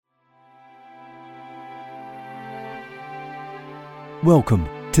Welcome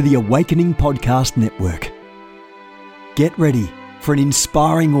to the Awakening Podcast Network. Get ready for an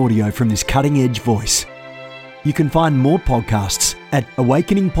inspiring audio from this cutting-edge voice. You can find more podcasts at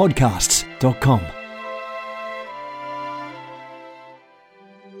awakeningpodcasts.com.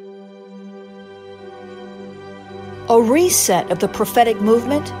 A reset of the prophetic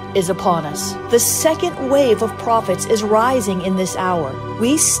movement is upon us. The second wave of prophets is rising in this hour.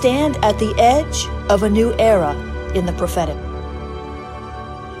 We stand at the edge of a new era in the prophetic.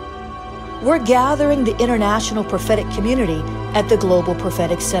 We're gathering the international prophetic community at the Global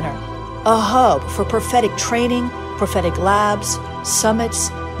Prophetic Center, a hub for prophetic training, prophetic labs, summits,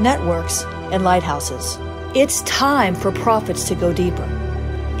 networks, and lighthouses. It's time for prophets to go deeper.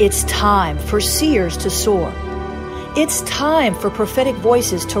 It's time for seers to soar. It's time for prophetic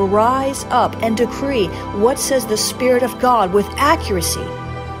voices to rise up and decree what says the Spirit of God with accuracy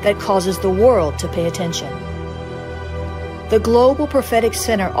that causes the world to pay attention. The Global Prophetic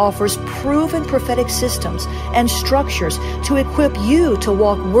Center offers proven prophetic systems and structures to equip you to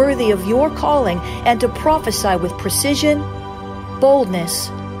walk worthy of your calling and to prophesy with precision,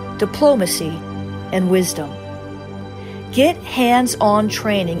 boldness, diplomacy, and wisdom. Get hands-on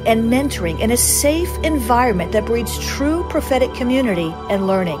training and mentoring in a safe environment that breeds true prophetic community and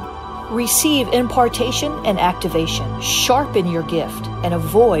learning. Receive impartation and activation. Sharpen your gift and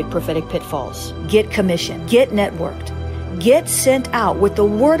avoid prophetic pitfalls. Get commissioned. Get networked. Get sent out with the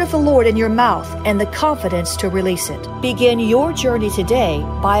word of the Lord in your mouth and the confidence to release it. Begin your journey today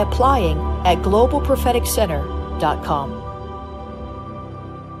by applying at globalpropheticcenter.com.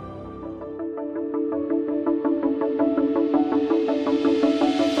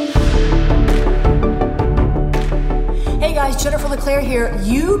 Hey guys, Jennifer LeClaire here.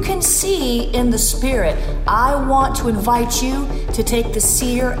 You can see in the Spirit. I want to invite you to take the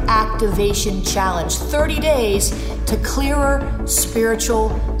Seer Activation Challenge. 30 days to clearer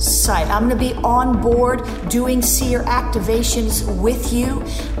spiritual sight. I'm going to be on board doing seer activations with you,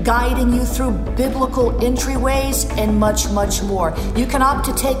 guiding you through biblical entryways and much, much more. You can opt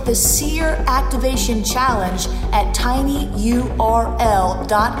to take the Seer Activation Challenge at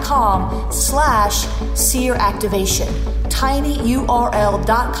tinyurl.com/seer activation.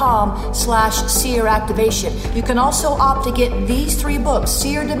 tinyurl.com/seer activation. You can also opt to get these 3 books,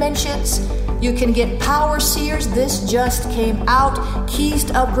 Seer Dimensions. You can get Power Seers. This just came out. Keys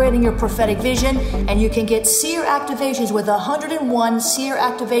to Upgrading Your Prophetic Vision. And you can get Seer Activations with 101 Seer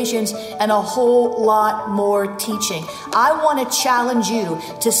Activations and a whole lot more teaching. I want to challenge you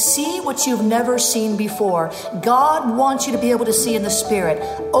to see what you've never seen before. God wants you to be able to see in the Spirit.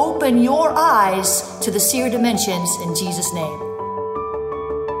 Open your eyes to the Seer Dimensions in Jesus' name.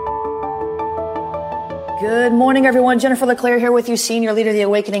 Good morning, everyone. Jennifer LeClaire here with you, Senior Leader of the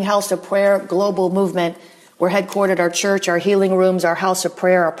Awakening House of Prayer Global Movement. We're headquartered, our church, our healing rooms, our house of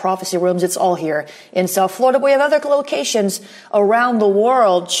prayer, our prophecy rooms. It's all here in South Florida. We have other locations around the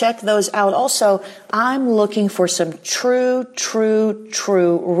world. Check those out. Also, I'm looking for some true,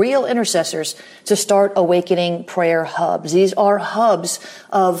 real intercessors to start Awakening Prayer Hubs. These are hubs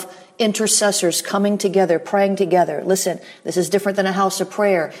of intercessors coming together, praying together. Listen, this is different than a house of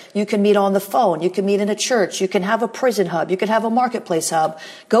prayer. You can meet on the phone. You can meet in a church. You can have a prison hub. You can have a marketplace hub.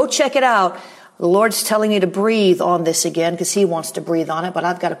 Go check it out. The Lord's telling me to breathe on this again because He wants to breathe on it, but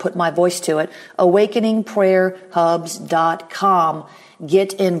I've got to put my voice to it. AwakeningPrayerHubs.com.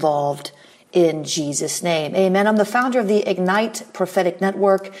 Get involved in Jesus' name. Amen. I'm the founder of the Ignite Prophetic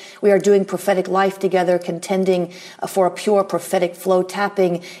Network. We are doing prophetic life together, contending for a pure prophetic flow,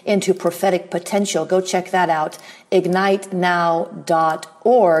 tapping into prophetic potential. Go check that out.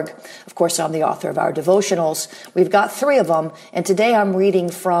 IgniteNow.org. Of course, I'm the author of our devotionals. We've got 3 of them. And today I'm reading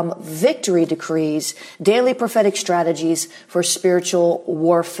from Victory Decrees, Daily Prophetic Strategies for Spiritual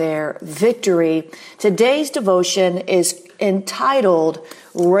Warfare Victory. Today's devotion is entitled,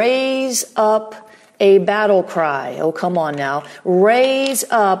 Raise Up a Battle Cry. Oh, come on now. Raise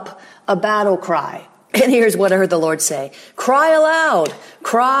up a battle cry. And here's what I heard the Lord say. Cry aloud.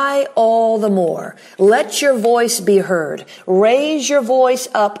 Cry all the more. Let your voice be heard. Raise your voice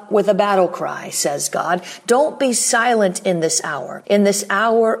up with a battle cry, says God. Don't be silent in this hour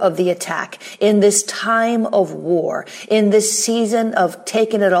of the attack, in this time of war, in this season of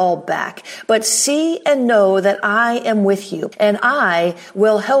taking it all back. But see and know that I am with you, and I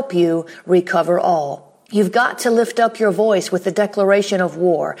will help you recover all. You've got to lift up your voice with the declaration of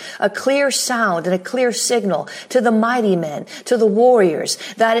war, a clear sound and a clear signal to the mighty men, to the warriors,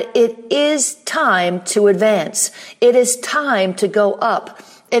 that it is time to advance. It is time to go up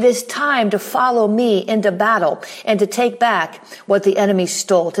It is time to follow me into battle and to take back what the enemy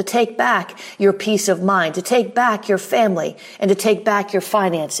stole, to take back your peace of mind, to take back your family, and to take back your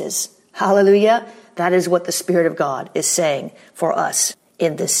finances. Hallelujah. That is what the Spirit of God is saying for us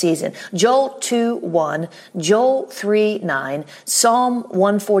in this season. Joel 2:1, Joel 3:9, Psalm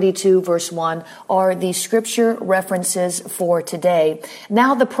 142 verse 1 are the scripture references for today.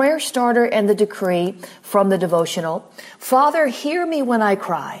 Now the prayer starter and the decree from the devotional. Father, hear me when I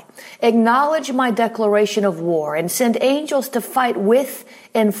cry. Acknowledge my declaration of war and send angels to fight with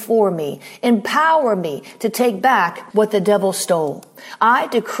and for me. Empower me to take back what the devil stole. I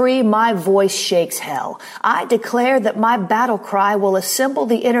decree my voice shakes hell. I declare that my battle cry will assemble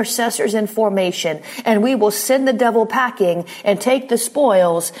the intercessors in formation, and we will send the devil packing and take the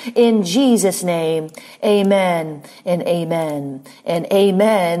spoils in Jesus' name. Amen and amen and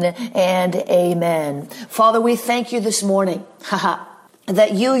amen and amen. Father, we thank you this morning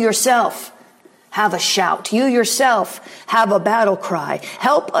that you yourself have a shout. You yourself have a battle cry.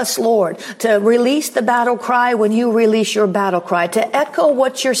 Help us, Lord, to release the battle cry when you release your battle cry, to echo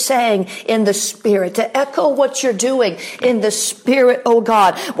what you're saying in the Spirit, to echo what you're doing in the Spirit, oh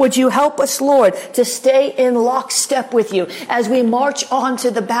God. Would you help us, Lord, to stay in lockstep with you as we march onto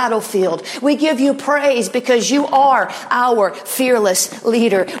the battlefield. We give you praise because you are our fearless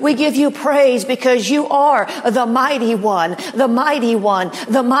leader. We give you praise because you are the mighty one, the mighty one,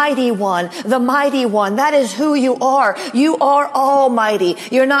 the mighty one, the mighty one. That is who you are. You are almighty.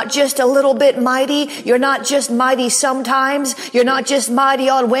 You're not just a little bit mighty. You're not just mighty sometimes. You're not just mighty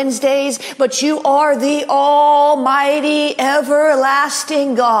on Wednesdays, but you are the almighty,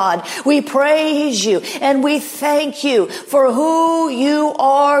 everlasting God. We praise you and we thank you for who you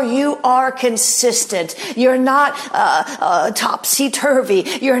are. You are consistent. You're not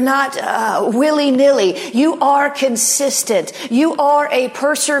topsy-turvy. You're not willy-nilly. You are consistent. You are a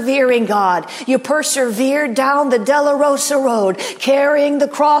persevering God. You persevered down the Della Rosa Road, carrying the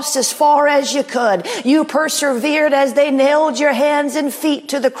cross as far as you could. You persevered as they nailed your hands and feet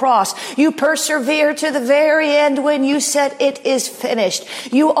to the cross. You persevered to the very end when you said it is finished.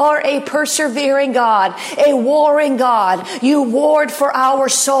 You are a persevering God, a warring God. You warred for our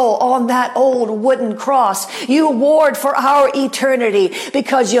soul on that old wooden cross. You warred for our eternity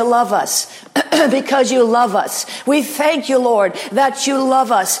because you love us. Because you love us. We thank you, Lord, that you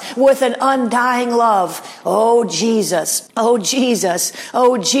love us with an undying love. Oh, Jesus. Oh, Jesus.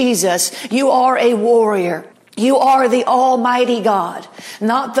 Oh, Jesus. You are a warrior. You are the Almighty God,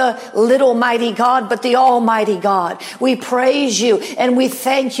 not the little mighty God, but the Almighty God. We praise you and we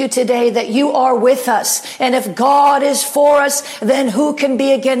thank you today that you are with us. And if God is for us, then who can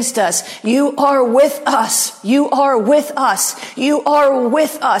be against us? You are with us. You are with us. You are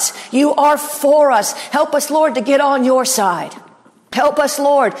with us. You are for us. Help us, Lord, to get on your side. Help us,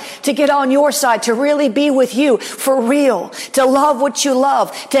 Lord, to get on your side, to really be with you for real, to love what you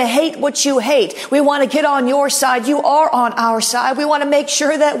love, to hate what you hate. We want to get on your side. You are on our side. We want to make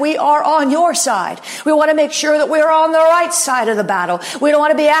sure that we are on your side. We want to make sure that we're on the right side of the battle. We don't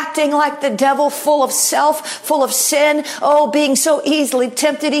want to be acting like the devil, full of self, full of sin. Oh, being so easily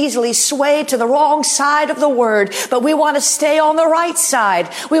tempted, easily swayed to the wrong side of the word. But we want to stay on the right side.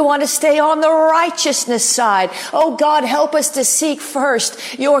 We want to stay on the righteousness side. Oh, God, help us to seek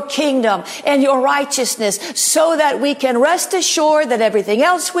first your kingdom and your righteousness so that we can rest assured that everything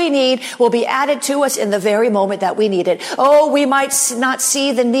else we need will be added to us in the very moment that we need it. Oh, we might not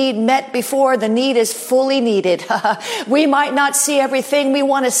see the need met before the need is fully needed. We might not see everything we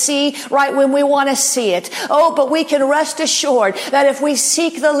want to see right when we want to see it. Oh, but we can rest assured that if we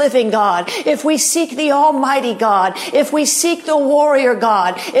seek the living God, if we seek the Almighty God, if we seek the warrior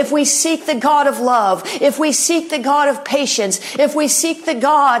God, if we seek the God of love, if we seek the God of patience, if we seek the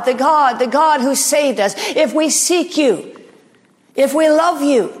God who saved us, if we seek you, if we love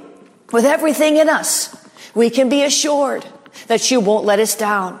you with everything in us, we can be assured that you won't let us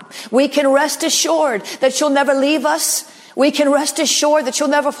down. We can rest assured that you'll never leave us. We can rest assured that you'll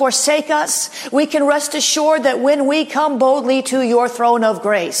never forsake us. We can rest assured that when we come boldly to your throne of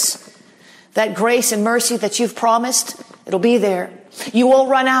grace, that grace and mercy that you've promised, it'll be there. You won't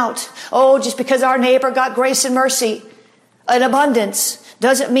run out. Oh, just because our neighbor got grace and mercy in abundance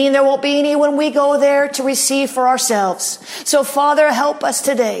doesn't mean there won't be any when we go there to receive for ourselves. So, Father, help us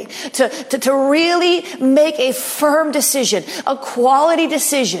today to really make a firm decision, a quality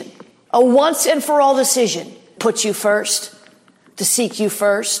decision, a once and for all decision. Put you first, to seek you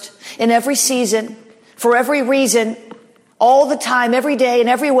first in every season, for every reason, all the time, every day, in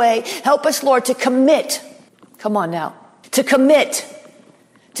every way. Help us, Lord, to commit. Come on now. To commit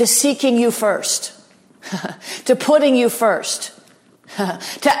to seeking you first. To putting you first.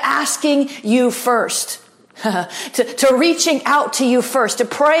 to asking you first, to reaching out to you first, to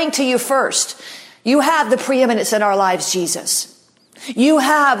praying to you first. You have the preeminence in our lives, Jesus. You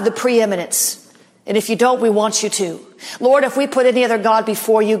have the preeminence. And if you don't, we want you to. Lord, if we put any other God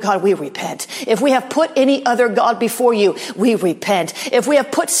before you, God, we repent. If we have put any other God before you, we repent. If we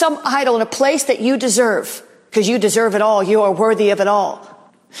have put some idol in a place that you deserve, because you deserve it all, you are worthy of it all.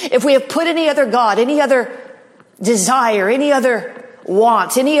 If we have put any other God, any other desire, any other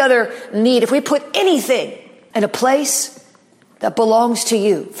want, any other need, if we put anything in a place that belongs to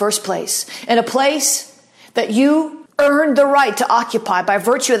you, first place, in a place that you earned the right to occupy by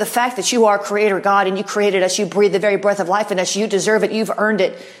virtue of the fact that you are creator God and you created us, you breathed the very breath of life in us, you deserve it, you've earned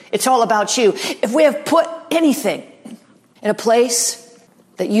it. It's all about you. If we have put anything in a place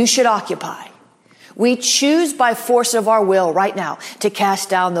that you should occupy, we choose by force of our will right now to cast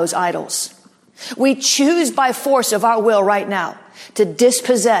down those idols. We choose by force of our will right now to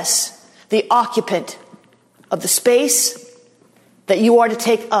dispossess the occupant of the space that you are to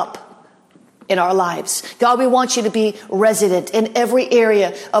take up in our lives. God, we want you to be resident in every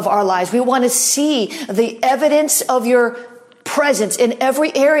area of our lives. We want to see the evidence of your presence in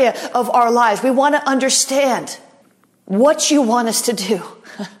every area of our lives. We want to understand what you want us to do.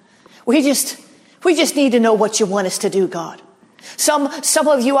 We just need to know what you want us to do, God. Some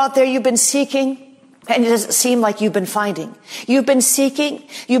of you out there, you've been seeking, and it doesn't seem like you've been finding. You've been seeking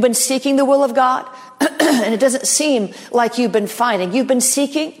the will of God, and it doesn't seem like you've been finding. You've been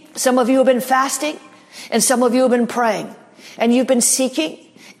seeking. Some of you have been fasting, and some of you have been praying, and you've been seeking,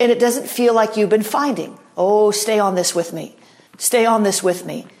 and it doesn't feel like you've been finding. Oh, stay on this with me. Stay on this with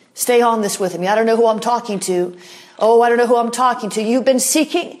me. Stay on this with me. I don't know who I'm talking to. Oh, I don't know who I'm talking to. You've been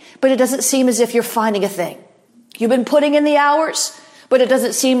seeking, but it doesn't seem as if you're finding a thing. You've been putting in the hours, but it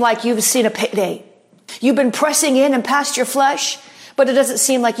doesn't seem like you've seen a payday. You've been pressing in and past your flesh, but it doesn't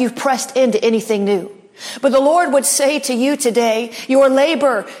seem like you've pressed into anything new. But the Lord would say to you today, your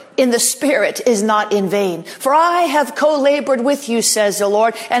labor in the Spirit is not in vain. For I have co-labored with you, says the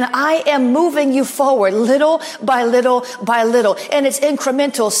Lord, and I am moving you forward little by little by little. And it's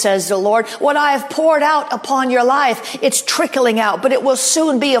incremental, says the Lord. What I have poured out upon your life, it's trickling out, but it will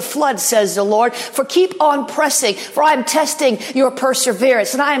soon be a flood, says the Lord. For keep on pressing, for I am testing your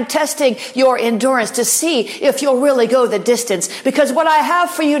perseverance, and I am testing your endurance to see if you'll really go the distance. Because what I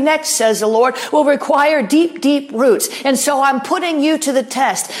have for you next, says the Lord, will require deep, deep roots. And so I'm putting you to the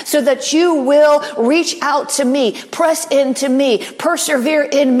test, so that you will reach out to me, press into me, persevere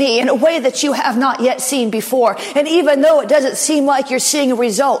in me in a way that you have not yet seen before. And even though it doesn't seem like you're seeing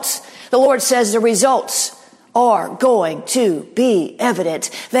results, the Lord says the results are going to be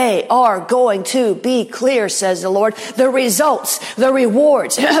evident. They are going to be clear, says the Lord. The results, the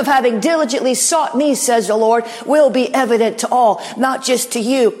rewards of having diligently sought me, says the Lord, will be evident to all, not just to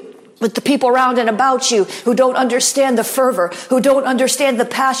you, but the people around and about you who don't understand the fervor, who don't understand the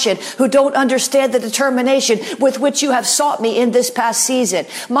passion, who don't understand the determination with which you have sought me in this past season.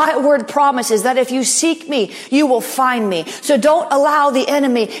 My word promises that if you seek me, you will find me. So don't allow the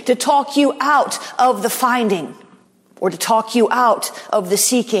enemy to talk you out of the finding or to talk you out of the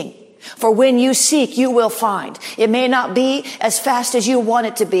seeking. For when you seek, you will find. It may not be as fast as you want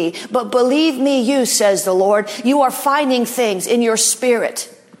it to be, but believe me, you, says the Lord, you are finding things in your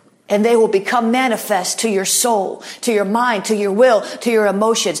spirit, and they will become manifest to your soul, to your mind, to your will, to your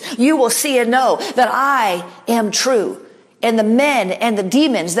emotions. You will see and know that I am true. And the men and the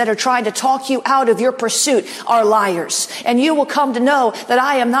demons that are trying to talk you out of your pursuit are liars. And you will come to know that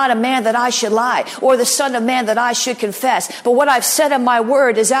I am not a man that I should lie, or the son of man that I should confess. But what I've said in my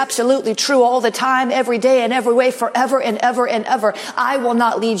word is absolutely true all the time, every day, and every way, forever and ever and ever. I will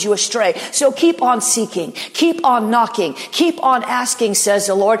not lead you astray. So keep on seeking, keep on knocking, keep on asking, says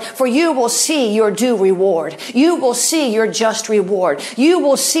the Lord, for you will see your due reward. You will see your just reward. You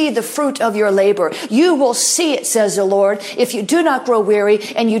will see the fruit of your labor. You will see it, says the Lord. If you do not grow weary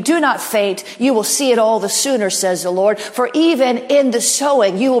and you do not faint, you will see it all the sooner, says the Lord. For even in the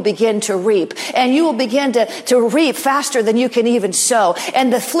sowing, you will begin to reap, and you will begin to reap faster than you can even sow.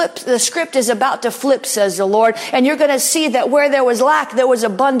 And the script is about to flip, says the Lord. And you're going to see that where there was lack, there was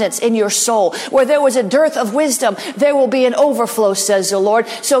abundance in your soul. Where there was a dearth of wisdom, there will be an overflow, says the Lord.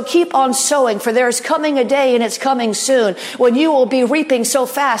 So keep on sowing, for there is coming a day, and it's coming soon, when you will be reaping so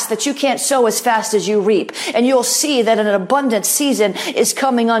fast that you can't sow as fast as you reap. And you'll see that an abundant season is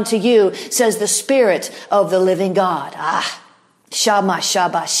coming unto you, says the Spirit of the living God. Shama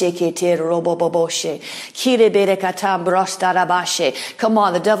shaba shekete roboboboshe. Kirebere katam brostarabashe. Come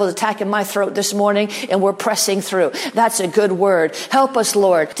on, the devil's attacking my throat this morning and we're pressing through. That's a good word. Help us,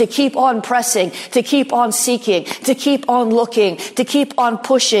 Lord, to keep on pressing, to keep on seeking, to keep on looking, to keep on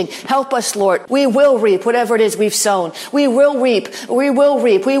pushing. Help us, Lord. We will reap whatever it is we've sown. We will reap. We will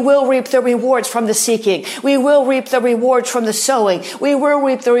reap. We will reap the rewards from the seeking. We will reap the rewards from the sowing. We will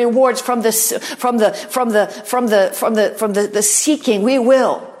reap the rewards from the seeking. We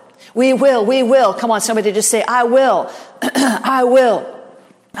will. Come on, somebody just say, I will. I will.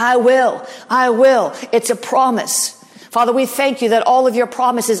 I will. I will. It's a promise. Father, we thank you that all of your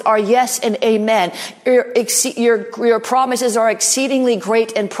promises are yes and amen. Your promises are exceedingly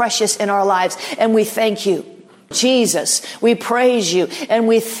great and precious in our lives, and we thank you. Jesus, we praise you and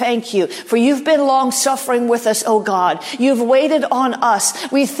we thank you for you've been long suffering with us, oh God. You've waited on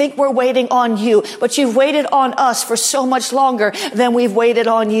us. We think we're waiting on you, but you've waited on us for so much longer than we've waited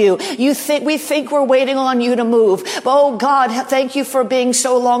on you. We think we're waiting on you to move. But oh God, thank you for being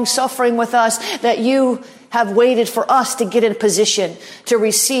so long suffering with us that you have waited for us to get in position to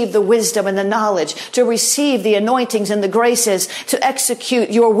receive the wisdom and the knowledge, to receive the anointings and the graces, to execute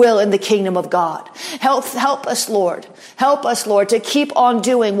your will in the kingdom of God. Help us, Lord. Help us, Lord, to keep on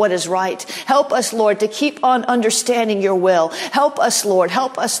doing what is right. Help us, Lord, to keep on understanding your will. Help us, Lord.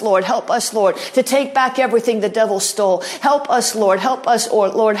 Help us, Lord. Help us, Lord, to take back everything the devil stole. Help us, Lord. Help us,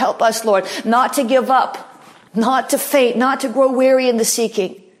 Lord. Help us, Lord, not to give up, not to faint, not to grow weary in the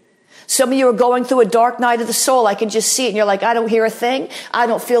seeking. Some of you are going through a dark night of the soul. I can just see it. And you're like, I don't hear a thing. I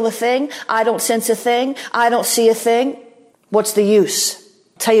don't feel a thing. I don't sense a thing. I don't see a thing. What's the use?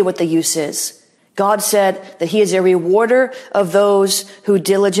 I'll tell you what the use is. God said that he is a rewarder of those who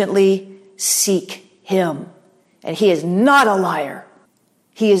diligently seek him. And he is not a liar.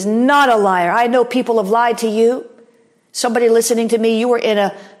 He is not a liar. I know people have lied to you. Somebody listening to me, you were in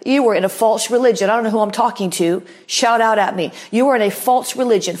a false religion. I don't know who I'm talking to. Shout out at me. You were in a false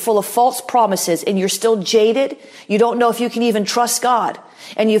religion full of false promises and you're still jaded. You don't know if you can even trust God.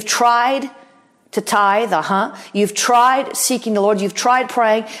 And you've tried to tithe, You've tried seeking the Lord. You've tried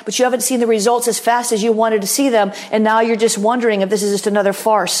praying, but you haven't seen the results as fast as you wanted to see them. And now you're just wondering if this is just another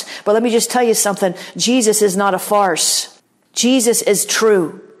farce. But let me just tell you something. Jesus is not a farce. Jesus is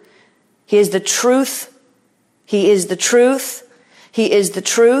true. He is the truth. He is the truth. He is the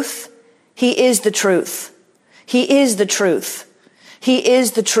truth. He is the truth. He is the truth. He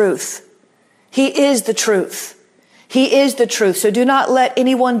is the truth. He is the truth. He is the truth. So do not let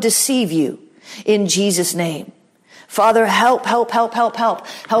anyone deceive you in Jesus' name. Father, help.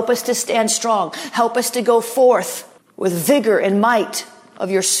 Help us to stand strong. Help us to go forth with vigor and might of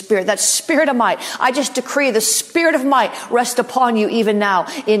your spirit, that spirit of might. I just decree the spirit of might rest upon you even now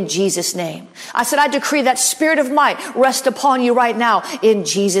in Jesus' name. I said, I decree that spirit of might rest upon you right now in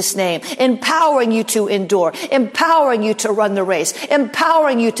Jesus' name, empowering you to endure, empowering you to run the race,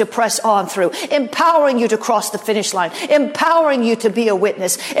 empowering you to press on through, empowering you to cross the finish line, empowering you to be a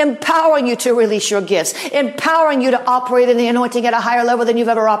witness, empowering you to release your gifts, empowering you to operate in the anointing at a higher level than you've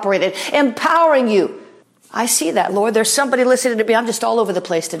ever operated, empowering you. I see that, Lord. There's somebody listening to me. I'm just all over the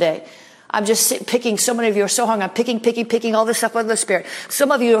place today. I'm just picking. So many of you are so hung. I'm picking all this stuff out of the Spirit.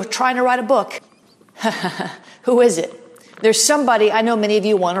 Some of you are trying to write a book. Who is it? There's somebody, I know many of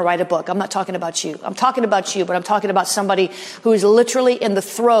you want to write a book. I'm not talking about you. I'm talking about you, but I'm talking about somebody who is literally in the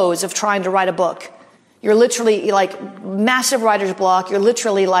throes of trying to write a book. You're literally like massive writer's block. You're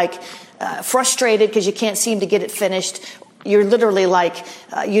literally like frustrated because you can't seem to get it finished. You're literally like,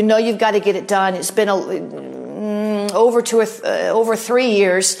 you've got to get it done. It's been over 3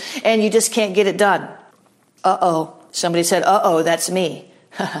 years and you just can't get it done. Uh-oh. Somebody said, uh-oh, that's me.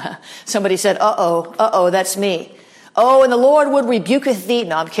 Somebody said, uh-oh, that's me. Oh, and the Lord would rebuketh thee.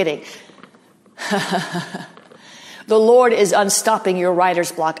 No, I'm kidding. The Lord is unstopping your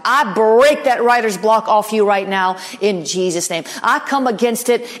writer's block. I break that writer's block off you right now in Jesus' name. I come against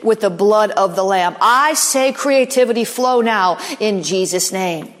it with the blood of the Lamb. I say creativity flow now in Jesus'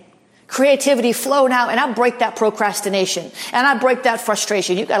 name. Creativity flow now, and I break that procrastination, and I break that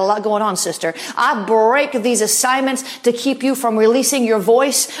frustration. You've got a lot going on, sister. I break these assignments to keep you from releasing your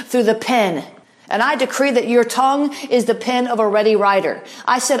voice through the pen. And I decree that your tongue is the pen of a ready writer.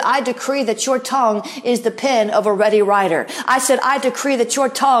 I said, I decree that your tongue is the pen of a ready writer. I said, I decree that your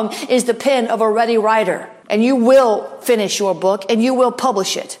tongue is the pen of a ready writer. And you will finish your book and you will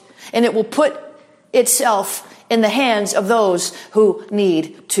publish it. And it will put itself in the hands of those who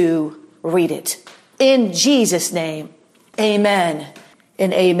need to read it. In Jesus' name, amen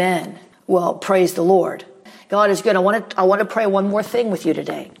and amen. Well, praise the Lord. God is good. I want to pray one more thing with you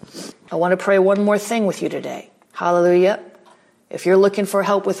today. I want to pray one more thing with you today. Hallelujah. If you're looking for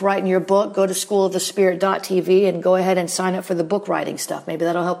help with writing your book, go to schoolofthespirit.tv and go ahead and sign up for the book writing stuff. Maybe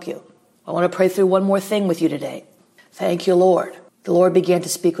that'll help you. I want to pray through one more thing with you today. Thank you, Lord. The Lord began to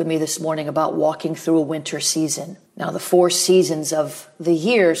speak with me this morning about walking through a winter season. Now, the 4 seasons of the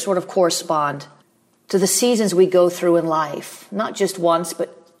year sort of correspond to the seasons we go through in life, not just once,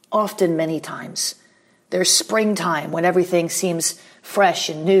 but often many times. There's springtime when everything seems fresh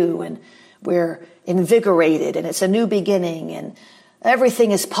and new and we're invigorated and it's a new beginning and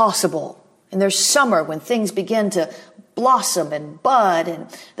everything is possible. And there's summer when things begin to blossom and bud and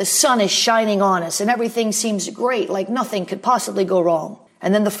the sun is shining on us and everything seems great, like nothing could possibly go wrong.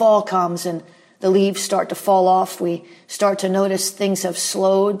 And then the fall comes and the leaves start to fall off. We start to notice things have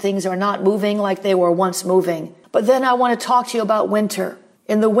slowed. Things are not moving like they were once moving. But then I want to talk to you about winter.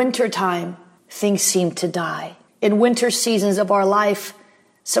 In the winter time, things seem to die. In winter seasons of our life,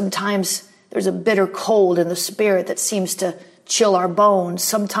 sometimes there's a bitter cold in the spirit that seems to chill our bones.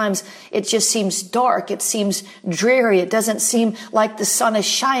 Sometimes it just seems dark. It seems dreary. It doesn't seem like the sun is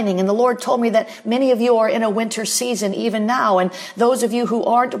shining. And the Lord told me that many of you are in a winter season even now. And those of you who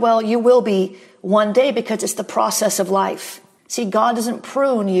aren't, well, you will be one day because it's the process of life. See, God doesn't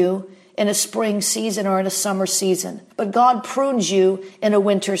prune you in a spring season or in a summer season, but God prunes you in a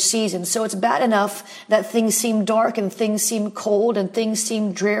winter season. So it's bad enough that things seem dark and things seem cold and things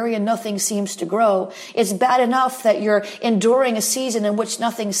seem dreary and nothing seems to grow. It's bad enough that you're enduring a season in which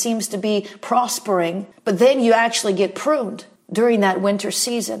nothing seems to be prospering, but then you actually get pruned during that winter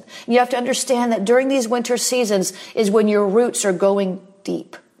season. You have to understand that during these winter seasons is when your roots are going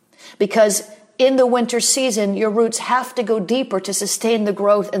deep, because in the winter season, your roots have to go deeper to sustain the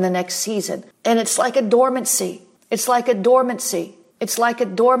growth in the next season. And it's like a dormancy. It's like a dormancy. It's like a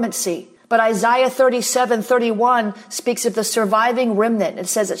dormancy. But Isaiah 37:31 speaks of the surviving remnant. It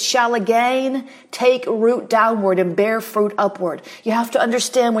says it shall again take root downward and bear fruit upward. You have to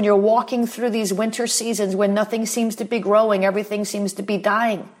understand when you're walking through these winter seasons, when nothing seems to be growing, everything seems to be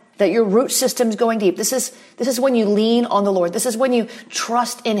dying, that your root system's going deep. This is when you lean on the Lord. This is when you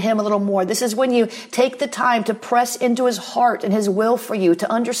trust in Him a little more. This is when you take the time to press into His heart and His will for you,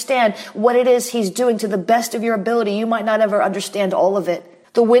 to understand what it is He's doing to the best of your ability. You might not ever understand all of it.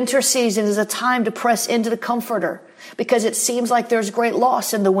 The winter season is a time to press into the Comforter, because it seems like there's great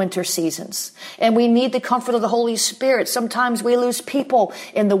loss in the winter seasons. And we need the comfort of the Holy Spirit. Sometimes we lose people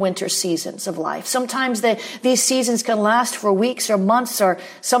in the winter seasons of life. Sometimes these seasons can last for weeks or months or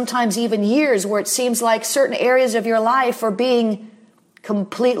sometimes even years, where it seems like certain areas of your life are being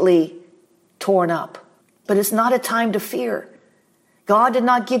completely torn up. But it's not a time to fear. God did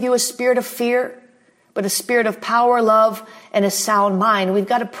not give you a spirit of fear, but a spirit of power, love, and a sound mind. We've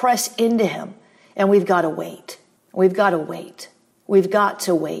got to press into Him, and we've got to wait. We've got to wait. We've got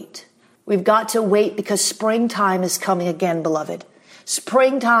to wait. We've got to wait, because springtime is coming again, beloved.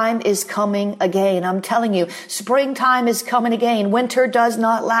 Springtime is coming again. I'm telling you, springtime is coming again. Winter does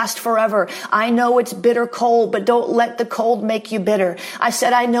not last forever. I know it's bitter cold, but don't let the cold make you bitter. I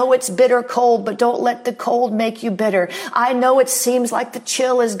said, I know it's bitter cold, but don't let the cold make you bitter. I know it seems like the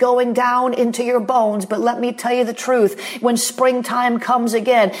chill is going down into your bones, but let me tell you the truth. When springtime comes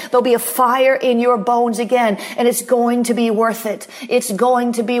again, there'll be a fire in your bones again, and it's going to be worth it. It's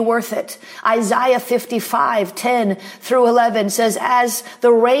going to be worth it. Isaiah 55:10-11 says, as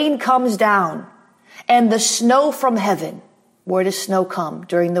the rain comes down and the snow from heaven. Where does snow come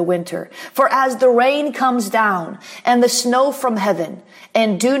during the winter? For as the rain comes down and the snow from heaven,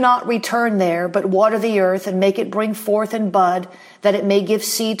 and do not return there, but water the earth and make it bring forth and bud, that it may give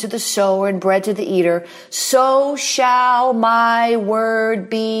seed to the sower and bread to the eater, so shall my word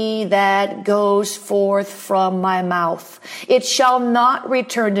be that goes forth from my mouth. It shall not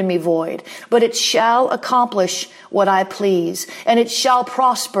return to me void, but it shall accomplish what I please, and it shall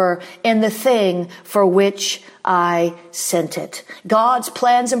prosper in the thing for which I sent it. God's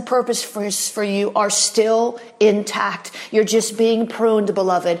plans and purpose for you are still intact. You're just being pruned,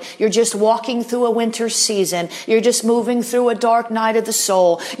 beloved. You're just walking through a winter season. You're just moving through a dark night of the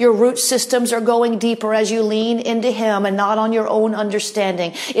soul. Your root systems are going deeper as you lean into Him and not on your own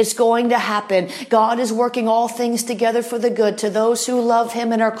understanding. It's going to happen. God is working all things together for the good to those who love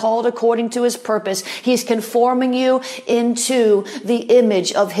Him and are called according to His purpose. He's conforming you into the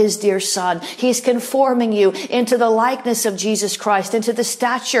image of His dear Son. He's conforming you into the likeness of Jesus Christ, into the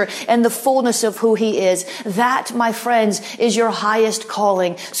stature and the fullness of who He is. That, my friends, is your highest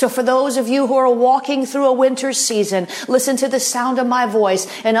calling. So for those of you who are walking through a winter season, listen to the sound sound of my voice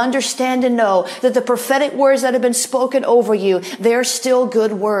and understand and know that the prophetic words that have been spoken over you, they're still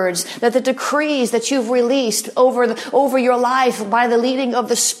good words. That the decrees that you've released over your life by the leading of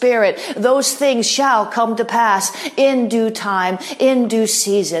the Spirit, those things shall come to pass in due time, in due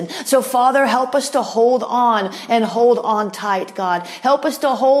season. So Father, help us to hold on and hold on tight, God. Help us to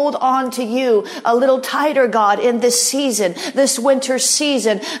hold on to you a little tighter, God, in this season, this winter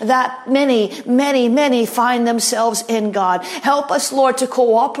season that many find themselves in, God. Help us, Lord, to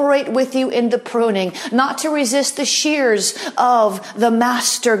cooperate with you in the pruning, not to resist the shears of the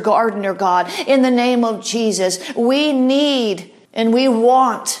master gardener, God. In the name of Jesus, we need and we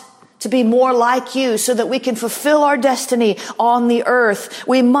want to be more like you so that we can fulfill our destiny on the earth.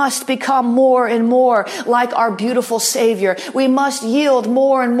 We must become more and more like our beautiful Savior. We must yield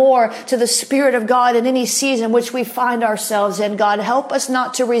more and more to the Spirit of God in any season which we find ourselves in. God, help us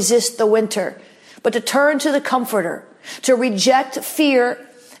not to resist the winter, but to turn to the Comforter, to reject fear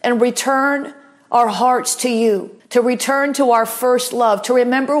and return our hearts to you, to return to our first love, to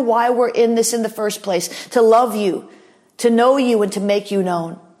remember why we're in this in the first place, to love you, to know you, and to make you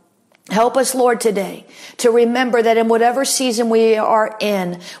known. Help us, Lord, today to remember that in whatever season we are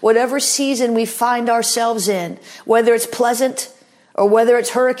in, whatever season we find ourselves in, whether it's pleasant or whether it's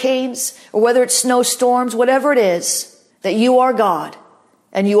hurricanes or whether it's snowstorms, whatever it is, that you are God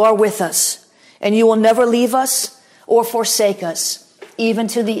and you are with us and you will never leave us or forsake us, even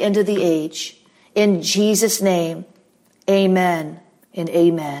to the end of the age. In Jesus' name, amen and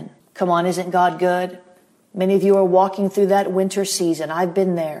amen. Come on, isn't God good? Many of you are walking through that winter season. I've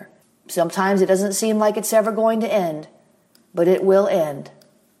been there. Sometimes it doesn't seem like it's ever going to end, but it will end.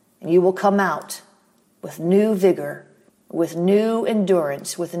 And you will come out with new vigor, with new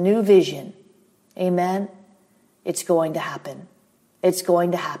endurance, with new vision. Amen. It's going to happen. It's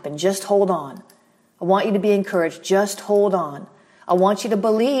going to happen. Just hold on. I want you to be encouraged. Just hold on. I want you to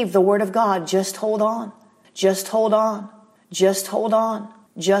believe the word of God. Just hold on. Just hold on. Just hold on.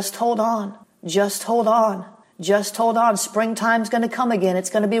 Just hold on. Just hold on. Just hold on. Springtime's going to come again.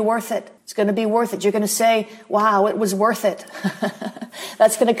 It's going to be worth it. It's going to be worth it. You're going to say, wow, it was worth it.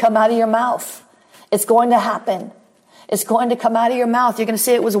 That's going to come out of your mouth. It's going to happen. It's going to come out of your mouth. You're going to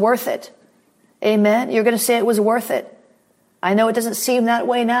say it was worth it. Amen. You're going to say it was worth it. I know it doesn't seem that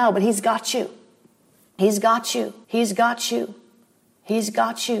way now, but He's got you. He's got you. He's got you. He's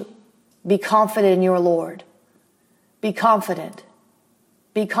got you. Be confident in your Lord. Be confident.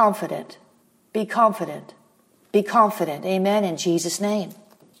 Be confident. Be confident. Be confident. Amen. In Jesus' name.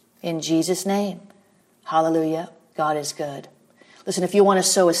 In Jesus' name. Hallelujah. God is good. Listen, if you want to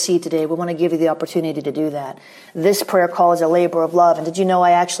sow a seed today, we want to give you the opportunity to do that. This prayer call is a labor of love. And did you know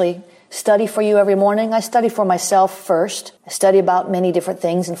I actually study for you every morning? I study for myself first. I study about many different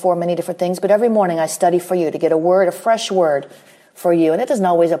things and for many different things. But every morning I study for you to get a word, a fresh word for you. And it doesn't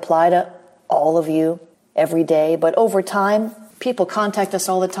always apply to all of you every day. But over time, people contact us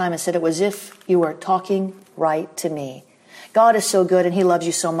all the time and said it was as if you were talking right to me. God is so good and He loves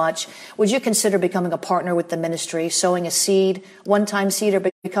you so much. Would you consider becoming a partner with the ministry, sowing a seed, one-time seed, or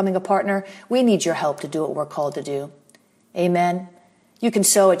becoming a partner? We need your help to do what we're called to do. Amen. You can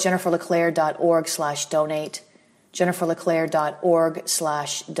sow at jenniferleclaire.org/donate.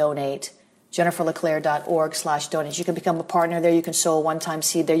 jenniferleclaire.org/donate. jenniferleclaire.org/donate. You can become a partner there. You can sow a one-time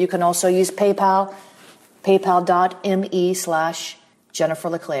seed there. You can also use PayPal,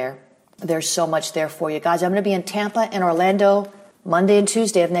 paypal.me/JenniferLeClaire. There's so much there for you. Guys, I'm going to be in Tampa and Orlando Monday and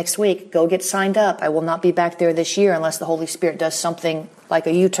Tuesday of next week. Go get signed up. I will not be back there this year unless the Holy Spirit does something like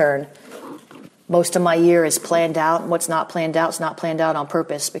a U-turn. Most of my year is planned out, and what's not planned out is not planned out on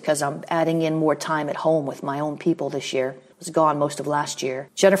purpose because I'm adding in more time at home with my own people this year. I was gone most of last year.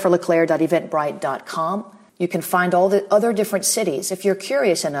 JenniferLeClaire.eventbrite.com. You can find all the other different cities. If you're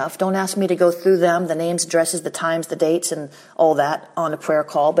curious enough, don't ask me to go through them, the names, addresses, the times, the dates, and all that on a prayer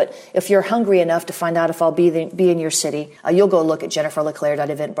call. But if you're hungry enough to find out if I'll be in your city, you'll go look at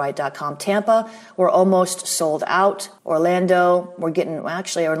JenniferLeClaire.eventbrite.com. Tampa, we're almost sold out. Orlando, in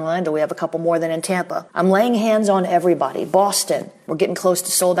Orlando, we have a couple more than in Tampa. I'm laying hands on everybody. Boston, we're getting close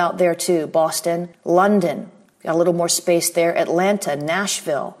to sold out there too. Boston, London, got a little more space there. Atlanta,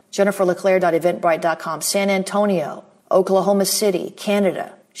 Nashville, JenniferLeClaire.eventbrite.com. San Antonio, Oklahoma City,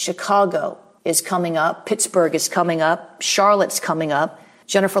 Canada, Chicago is coming up. Pittsburgh is coming up. Charlotte's coming up.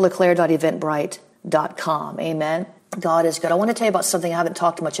 JenniferLeClaire.eventbrite.com. Amen. God is good. I want to tell you about something I haven't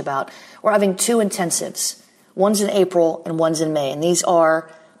talked much about. We're having 2 intensives. One's in April and one's in May. And these are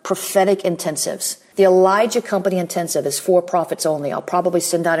prophetic intensives. The Elijah Company intensive is for prophets only. I'll probably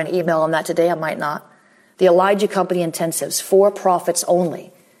send out an email on that today. I might not. The Elijah Company intensives, for prophets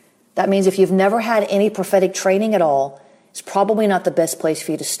only. That means if you've never had any prophetic training at all, is probably not the best place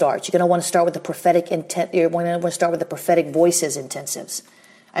for you to start. You're going to want to start with the prophetic intent. You're going to want to start with the prophetic voices intensives.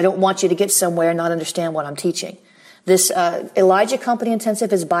 I don't want you to get somewhere and not understand what I'm teaching. This Elijah Company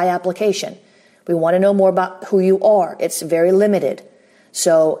intensive is by application. We want to know more about who you are. It's very limited.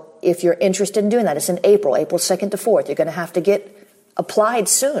 So if you're interested in doing that, it's in April 2nd to 4th. You're going to have to get applied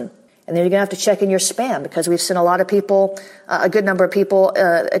soon. And then you're going to have to check in your spam, because we've sent a lot of people, a good number of people,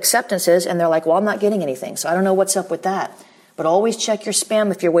 acceptances, and they're like, well, I'm not getting anything. So I don't know what's up with that. But always check your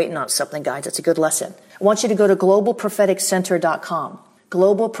spam if you're waiting on something, guys. It's a good lesson. I want you to go to globalpropheticcenter.com.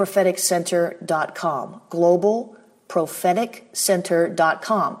 globalpropheticcenter.com.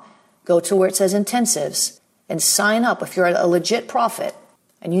 globalpropheticcenter.com. Go to where it says intensives and sign up if you're a legit prophet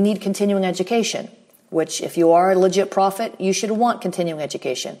and you need continuing education, which if you are a legit prophet, you should want continuing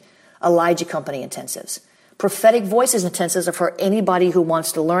education. Elijah Company intensives. Prophetic Voices intensives are for anybody who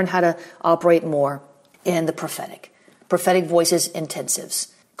wants to learn how to operate more in the prophetic. Prophetic Voices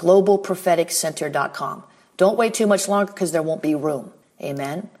intensives. globalpropheticcenter.com. Don't wait too much longer, because there won't be room.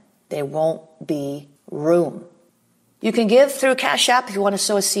 Amen? There won't be room. You can give through Cash App. If you want to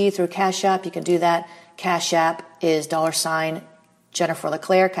sow a seed through Cash App, you can do that. Cash App is $ Jennifer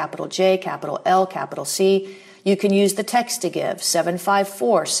LeClaire, capital J, capital L, capital C. You can use the text to give,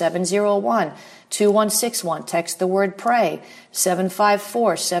 754-701-2161. Text the word pray,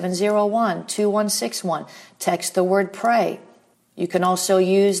 754-701-2161. Text the word pray. You can also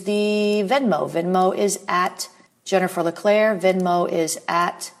use the Venmo. Venmo is at Jennifer LeClaire. Venmo is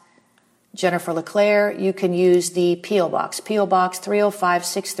at Jennifer LeClaire. You can use the P.O. Box. P.O. Box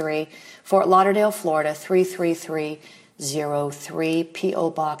 30563, Fort Lauderdale, Florida 33303. P.O.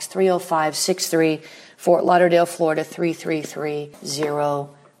 Box 30563, Fort Lauderdale, Florida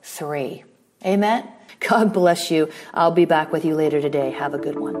 33303. Amen? God bless you. I'll be back with you later today. Have a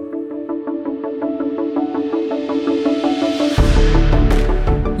good one.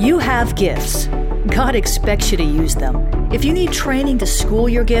 You have gifts. God expects you to use them. If you need training to school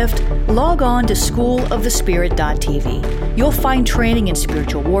your gift, log on to schoolofthespirit.tv. You'll find training in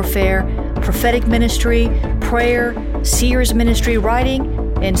spiritual warfare, prophetic ministry, prayer, seers ministry, writing,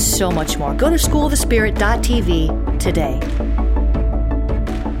 and so much more. Go to schoolofthespirit.tv today.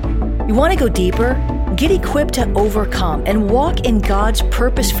 You want to go deeper? Get equipped to overcome and walk in God's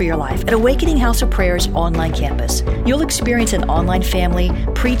purpose for your life at Awakening House of Prayer's online campus. You'll experience an online family,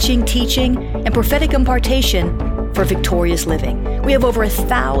 preaching, teaching, and prophetic impartation for victorious living. We have over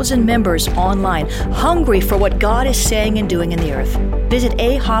 1,000 members online, hungry for what God is saying and doing in the earth. Visit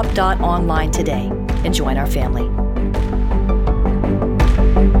ahop.online today and join our family.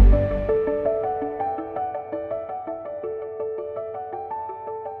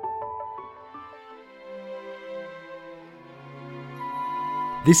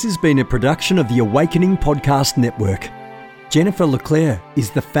 This has been a production of the Awakening Podcast Network. Jennifer LeClaire is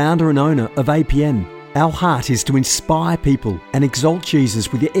the founder and owner of APN. Our heart is to inspire people and exalt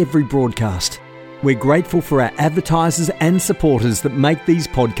Jesus with every broadcast. We're grateful for our advertisers and supporters that make these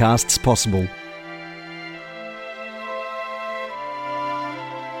podcasts possible.